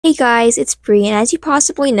Hey guys, it's Bree, and as you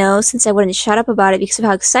possibly know, since I wouldn't shut up about it because of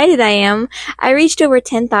how excited I am, I reached over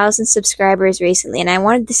 10,000 subscribers recently and I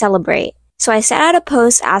wanted to celebrate. So I set out a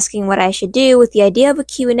post asking what I should do with the idea of a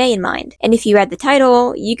Q&A in mind. And if you read the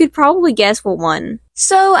title, you could probably guess what won.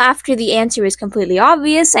 So after the answer was completely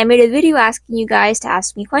obvious, I made a video asking you guys to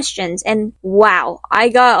ask me questions, and wow, I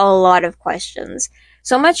got a lot of questions.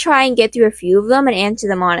 So I'm gonna try and get through a few of them and answer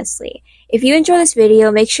them honestly. If you enjoy this video,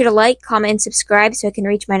 make sure to like, comment, and subscribe so I can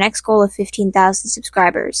reach my next goal of 15,000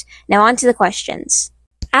 subscribers. Now on to the questions.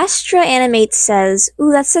 Astra Animate says,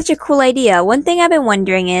 "Ooh, that's such a cool idea. One thing I've been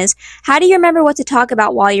wondering is, how do you remember what to talk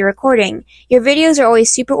about while you're recording? Your videos are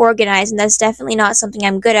always super organized and that's definitely not something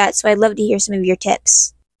I'm good at, so I'd love to hear some of your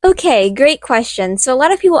tips." Okay, great question. So a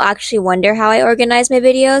lot of people actually wonder how I organize my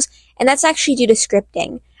videos, and that's actually due to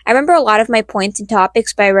scripting. I remember a lot of my points and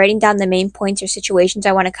topics by writing down the main points or situations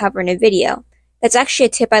I want to cover in a video. That's actually a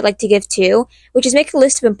tip I'd like to give too, which is make a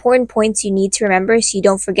list of important points you need to remember so you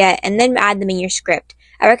don't forget, and then add them in your script.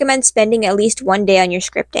 I recommend spending at least one day on your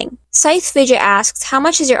scripting. Scythe Fidget asks, how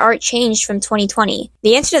much has your art changed from 2020?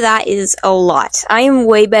 The answer to that is a lot. I am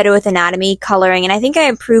way better with anatomy, coloring, and I think I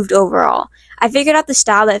improved overall. I figured out the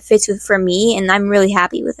style that fits for me, and I'm really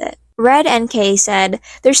happy with it. Red NK said,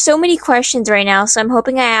 "There's so many questions right now, so I'm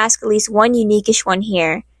hoping I ask at least one unique-ish one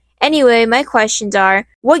here. Anyway, my questions are,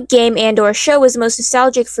 what game and or show was the most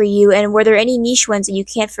nostalgic for you, and were there any niche ones that you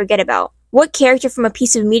can't forget about? What character from a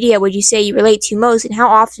piece of media would you say you relate to most, and how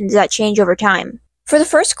often does that change over time?" For the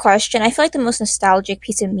first question, I feel like the most nostalgic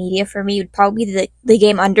piece of media for me would probably be the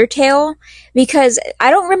game Undertale, because I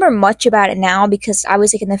don't remember much about it now because I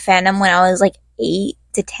was like in the fandom when I was like 8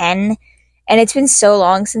 to 10, and it's been so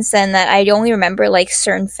long since then that I only remember like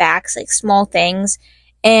certain facts, like small things,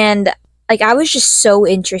 and like I was just so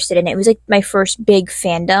interested in it. It was like my first big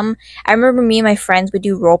fandom. I remember me and my friends would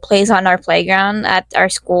do role plays on our playground at our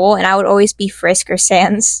school, and I would always be Frisk or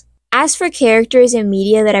Sans. As for characters in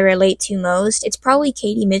media that I relate to most, it's probably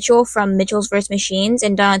Katie Mitchell from Mitchell's vs. Machines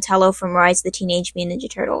and Donatello from Rise of the Teenage Mutant Ninja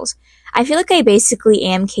Turtles. I feel like I basically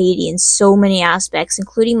am Katie in so many aspects,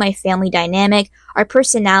 including my family dynamic, our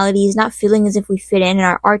personalities, not feeling as if we fit in, and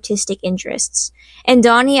our artistic interests. And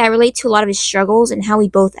Donnie, I relate to a lot of his struggles and how we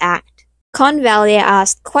both act. Convalia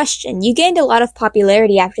asked, question, you gained a lot of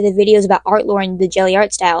popularity after the videos about art lore and the jelly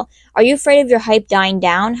art style. Are you afraid of your hype dying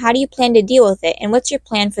down? How do you plan to deal with it? And what's your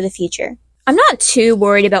plan for the future? I'm not too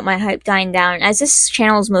worried about my hype dying down, as this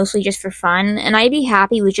channel is mostly just for fun, and I'd be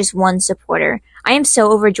happy with just one supporter. I am so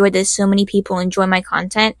overjoyed that so many people enjoy my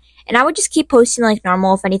content, and I would just keep posting like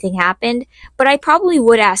normal if anything happened, but I probably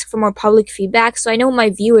would ask for more public feedback so I know what my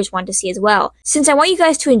viewers want to see as well, since I want you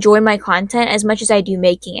guys to enjoy my content as much as I do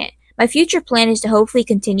making it. My future plan is to hopefully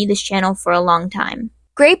continue this channel for a long time.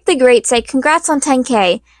 Grape the Great said, congrats on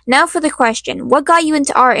 10K. Now for the question, what got you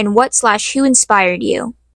into art and what/who inspired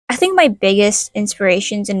you? I think my biggest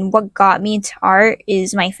inspirations and what got me into art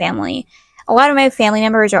is my family. A lot of my family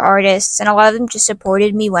members are artists, and a lot of them just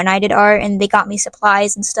supported me when I did art, and they got me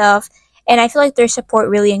supplies and stuff, and I feel like their support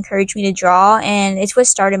really encouraged me to draw, and it's what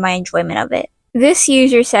started my enjoyment of it. This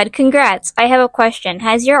user said, congrats, I have a question.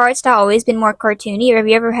 Has your art style always been more cartoony, or have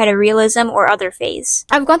you ever had a realism or other phase?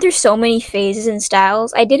 I've gone through so many phases and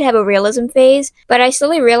styles. I did have a realism phase, but I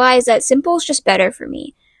slowly realized that simple is just better for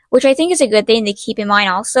me, which I think is a good thing to keep in mind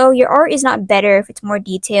also. Your art is not better if it's more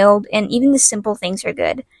detailed, and even the simple things are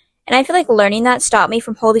good. And I feel like learning that stopped me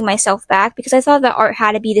from holding myself back because I thought that art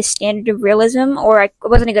had to be the standard of realism or I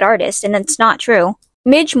wasn't a good artist, and that's not true.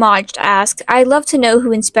 Midge Modged asked, I'd love to know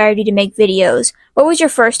who inspired you to make videos. What was your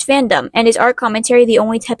first fandom? And is art commentary the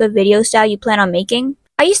only type of video style you plan on making?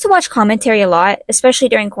 I used to watch commentary a lot, especially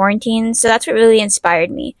during quarantine, so that's what really inspired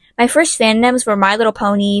me. My first fandoms were My Little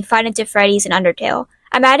Pony, Five Nights at Freddy's, and Undertale.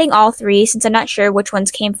 I'm adding all three since I'm not sure which ones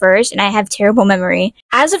came first, and I have terrible memory.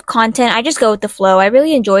 As of content, I just go with the flow. I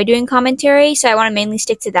really enjoy doing commentary, so I want to mainly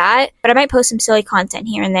stick to that, but I might post some silly content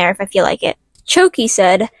here and there if I feel like it. Choky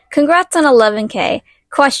said, congrats on 11K.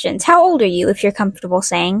 Questions. How old are you, if you're comfortable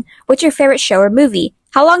saying? What's your favorite show or movie?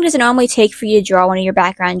 How long does it normally take for you to draw one of your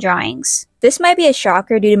background drawings? This might be a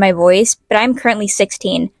shocker due to my voice, but I'm currently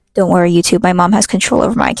 16. Don't worry, YouTube. My mom has control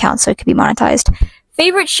over my account, so it could be monetized.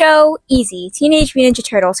 Favorite show? Easy. Teenage Mutant Ninja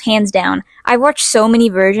Turtles, hands down. I've watched so many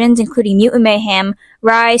versions, including Mutant Mayhem,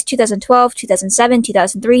 Rise, 2012, 2007,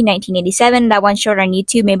 2003, 1987, that one short on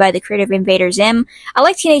YouTube made by the creator of Invader Zim. I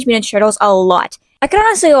like Teenage Mutant Ninja Turtles a lot. I could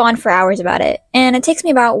honestly go on for hours about it, and it takes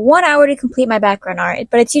me about 1 hour to complete my background art,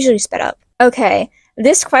 but it's usually sped up. Okay,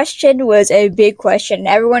 this question was a big question, and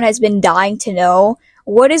everyone has been dying to know,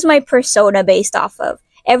 what is my persona based off of?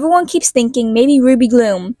 Everyone keeps thinking maybe Ruby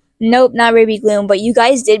Gloom. Nope, not Ruby Gloom, but you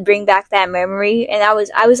guys did bring back that memory, and I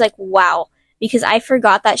was like, wow, because I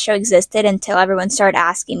forgot that show existed until everyone started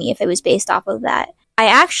asking me if it was based off of that. I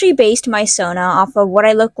actually based my Sona off of what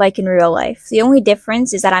I look like in real life. The only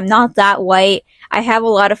difference is that I'm not that white, I have a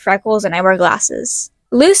lot of freckles, and I wear glasses.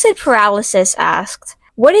 Lucid Paralysis asked,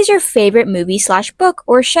 what is your favorite movie / book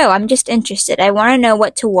or show? I'm just interested. I want to know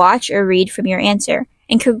what to watch or read from your answer.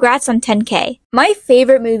 And congrats on 10K. My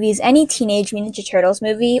favorite movie is any Teenage Mutant Ninja Turtles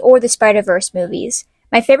movie or the Spider-Verse movies.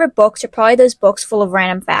 My favorite books are probably those books full of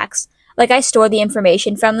random facts. Like I store the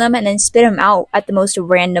information from them and then spit them out at the most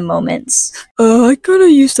random moments. I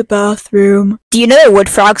gotta use the bathroom. Do you know that wood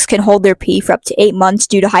frogs can hold their pee for up to 8 months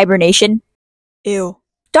due to hibernation? Ew.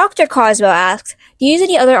 Dr. Cosmo asked, do you use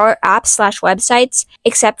any other art apps / websites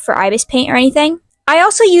except for Ibis Paint or anything? I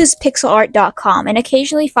also use pixelart.com and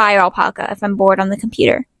occasionally Fire Alpaca if I'm bored on the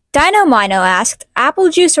computer. Dino Mino asked, apple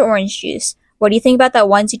juice or orange juice? What do you think about that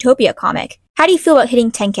one Zootopia comic? How do you feel about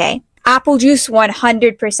hitting 10K? Apple juice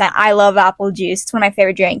 100%. I love apple juice. It's one of my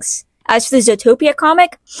favorite drinks. As for the Zootopia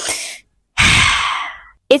comic,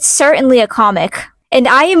 it's certainly a comic. And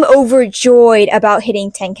I am overjoyed about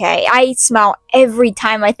hitting 10K. I smile every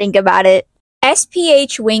time I think about it.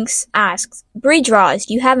 SPH Winks asks, Bree Draws,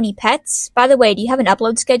 do you have any pets? By the way, do you have an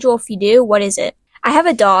upload schedule? If you do, what is it? I have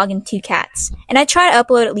a dog and 2 cats, and I try to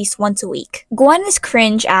upload at least once a week. Gwen's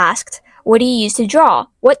Cringe asked, what do you use to draw?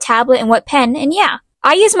 What tablet and what pen? And yeah,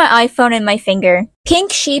 I use my iPhone and my finger.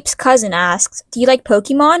 Pink Sheep's Cousin asks, do you like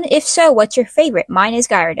Pokemon? If so, what's your favorite? Mine is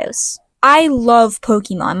Gyarados. I love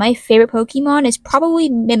Pokemon. My favorite Pokemon is probably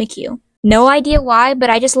Mimikyu. No idea why,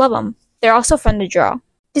 but I just love them. They're also fun to draw.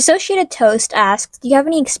 Dissociated Toast asked, do you have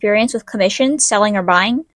any experience with commissions, selling or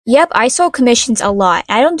buying? Yep, I sold commissions a lot.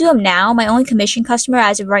 I don't do them now. My only commission customer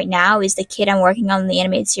as of right now is the kid I'm working on the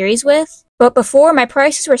animated series with. But before, my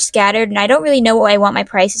prices were scattered, and I don't really know what I want my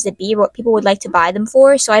prices to be or what people would like to buy them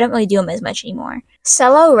for, so I don't really do them as much anymore.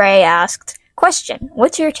 Cello Ray asked, question,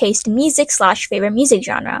 what's your taste in music / favorite music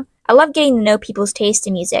genre? I love getting to know people's taste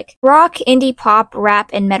in music. Rock, indie, pop, rap,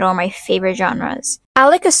 and metal are my favorite genres.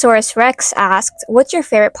 Allocasaurus Rex asked, what's your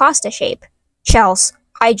favorite pasta shape? Shells.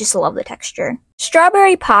 I just love the texture.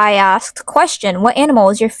 Strawberry Pie asked, question, what animal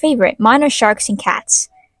is your favorite? Mine are sharks and cats.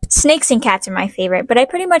 Snakes and cats are my favorite, but I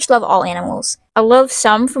pretty much love all animals. I love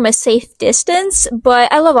some from a safe distance,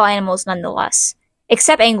 but I love all animals nonetheless.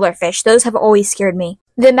 Except anglerfish, those have always scared me.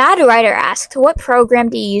 The Mad Writer asked, what program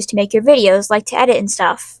do you use to make your videos, like to edit and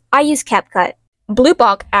stuff? I use CapCut.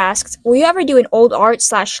 Bluebach asked, will you ever do an old art /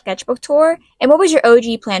 sketchbook tour? And what was your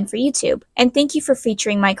OG plan for YouTube? And thank you for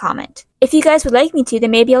featuring my comment. If you guys would like me to,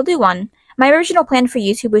 then maybe I'll do one. My original plan for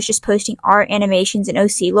YouTube was just posting art, animations, and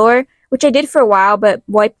OC lore, which I did for a while, but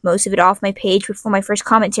wiped most of it off my page before my first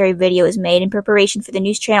commentary video was made in preparation for the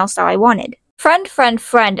news channel style I wanted.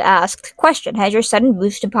 Friend asked, question, has your sudden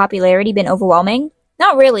boost in popularity been overwhelming?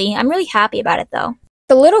 Not really. I'm really happy about it though.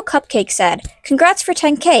 The Little Cupcake said, congrats for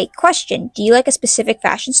 10K. Question, do you like a specific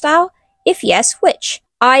fashion style? If yes, which?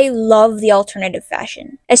 I love the alternative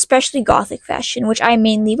fashion, especially gothic fashion, which I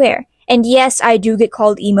mainly wear. And yes, I do get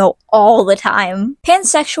called emo all the time.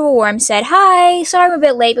 Pansexual Worm said, hi, sorry I'm a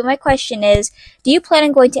bit late, but my question is, do you plan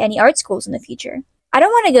on going to any art schools in the future? I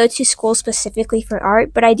don't want to go to school specifically for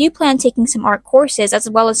art, but I do plan on taking some art courses as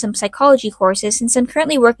well as some psychology courses since I'm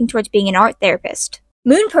currently working towards being an art therapist.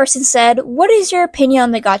 Moon Person said, what is your opinion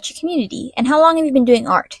on the gacha community, and how long have you been doing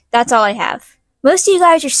art? That's all I have. Most of you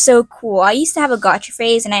guys are so cool. I used to have a gacha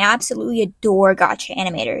phase, and I absolutely adore gacha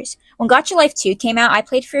animators. When Gacha Life 2 came out, I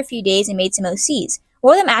played for a few days and made some OCs.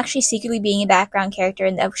 One of them actually secretly being a background character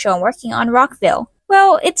in the show I'm working on, Rockville.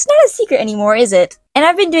 Well, it's not a secret anymore, is it? And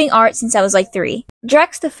I've been doing art since I was like 3.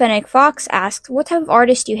 Drex the Fennec Fox asked, what type of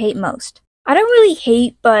artist do you hate most? I don't really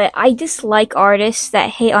hate, but I dislike artists that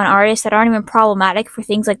hate on artists that aren't even problematic for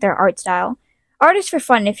things like their art style. Art is for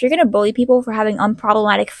fun. If you're gonna bully people for having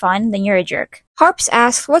unproblematic fun, then you're a jerk. Harps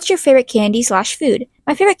asks, what's your favorite candy / food?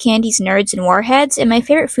 My favorite candy is Nerds and Warheads, and my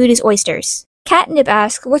favorite food is oysters. Catnip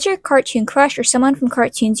asks, what's your cartoon crush or someone from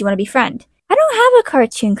cartoons you want to befriend? I don't have a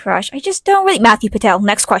cartoon crush. I just don't really— Matthew Patel,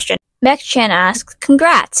 next question. Mech Chen asks,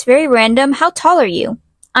 congrats, very random, how tall are you?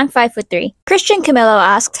 I'm 5'3". Christian Camillo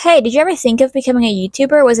asks, hey, did you ever think of becoming a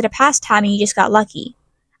YouTuber, or was it a pastime and you just got lucky?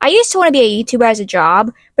 I used to want to be a YouTuber as a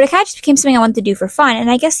job, but it kind of just became something I wanted to do for fun, and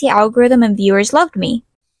I guess the algorithm and viewers loved me.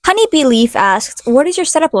 Honeybee Leaf asks, what does your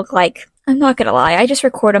setup look like? I'm not gonna lie, I just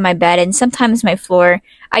record on my bed and sometimes my floor.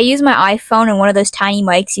 I use my iPhone and one of those tiny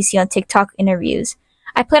mics you see on TikTok interviews.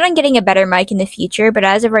 I plan on getting a better mic in the future, but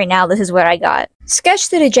as of right now, this is what I got. Sketch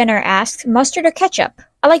the Degenerate asked, mustard or ketchup?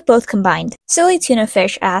 I like both combined. Silly Tuna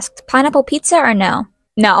Fish asked, pineapple pizza or no?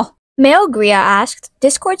 No. Male Gria asked,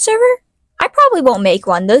 Discord server? I probably won't make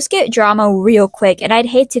one. Those get drama real quick, and I'd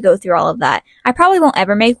hate to go through all of that. I probably won't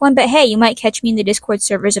ever make one, but hey, you might catch me in the Discord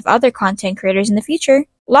servers of other content creators in the future.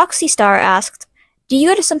 Loxy Star asked, do you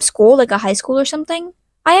go to some school, like a high school or something?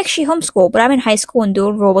 I actually homeschool, but I'm in high school and dual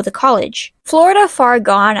enroll with a college. Florida Far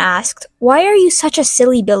Gone asked, why are you such a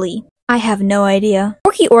silly Billy? I have no idea.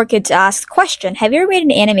 Orky Orchids asked, question, have you ever made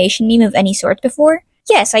an animation meme of any sort before?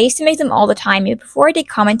 Yes, I used to make them all the time, but before I did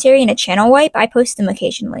commentary and a channel wipe, I post them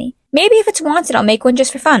occasionally. Maybe if it's wanted, I'll make one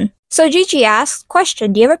just for fun. So Gigi asks,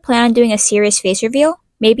 question, do you ever plan on doing a serious face reveal?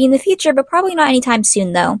 Maybe in the future, but probably not anytime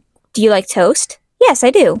soon though. Do you like toast? Yes,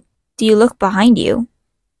 I do. Do you look behind you?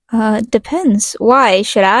 Depends. Why,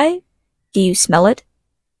 should I? Do you smell it?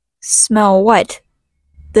 Smell what?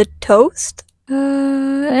 The toast?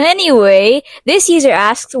 Anyway, this user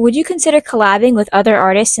asks, would you consider collabing with other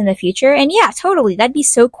artists in the future? And yeah, totally, that'd be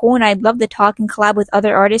so cool and I'd love to talk and collab with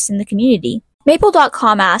other artists in the community.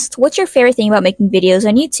 Maple.com asked, what's your favorite thing about making videos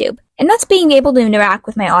on YouTube? And that's being able to interact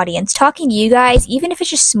with my audience. Talking to you guys, even if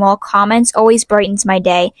it's just small comments, always brightens my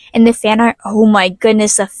day. And the fan art, oh my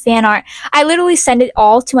goodness, the fan art. I literally send it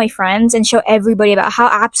all to my friends and show everybody about how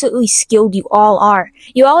absolutely skilled you all are.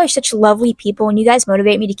 You all are such lovely people and you guys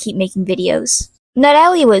motivate me to keep making videos.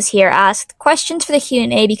 Nutelli was here asked, questions for the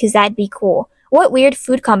Q&A because that'd be cool. What weird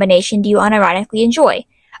food combination do you unironically enjoy?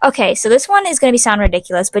 Okay, so this one is going to sound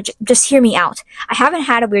ridiculous, but just hear me out. I haven't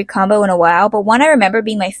had a weird combo in a while, but one I remember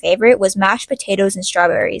being my favorite was mashed potatoes and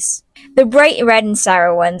strawberries. The bright red and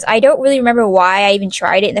sour ones. I don't really remember why I even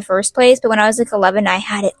tried it in the first place, but when I was like 11, I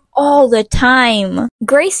had it all the time.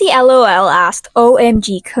 Gracie LOL asked,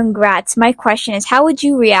 OMG, congrats. My question is, how would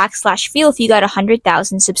you react/feel if you got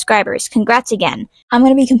 100,000 subscribers? Congrats again. I'm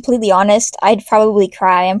gonna be completely honest, I'd probably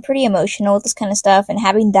cry. I'm pretty emotional with this kind of stuff, and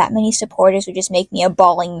having that many supporters would just make me a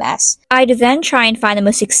bawling mess. I'd then try and find the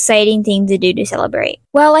most exciting thing to do to celebrate.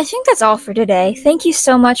 Well, I think that's all for today. Thank you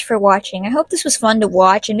so much for watching. I hope this was fun to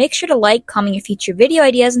watch, and make sure to like, comment your future video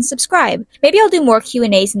ideas, and subscribe. Maybe I'll do more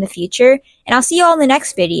Q&As in the future, and I'll see you all in the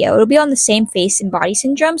next video. It'll be on the same face and body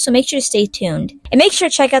syndrome, so make sure to stay tuned. And make sure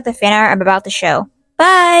to check out the fan art I'm about to show.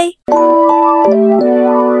 Bye!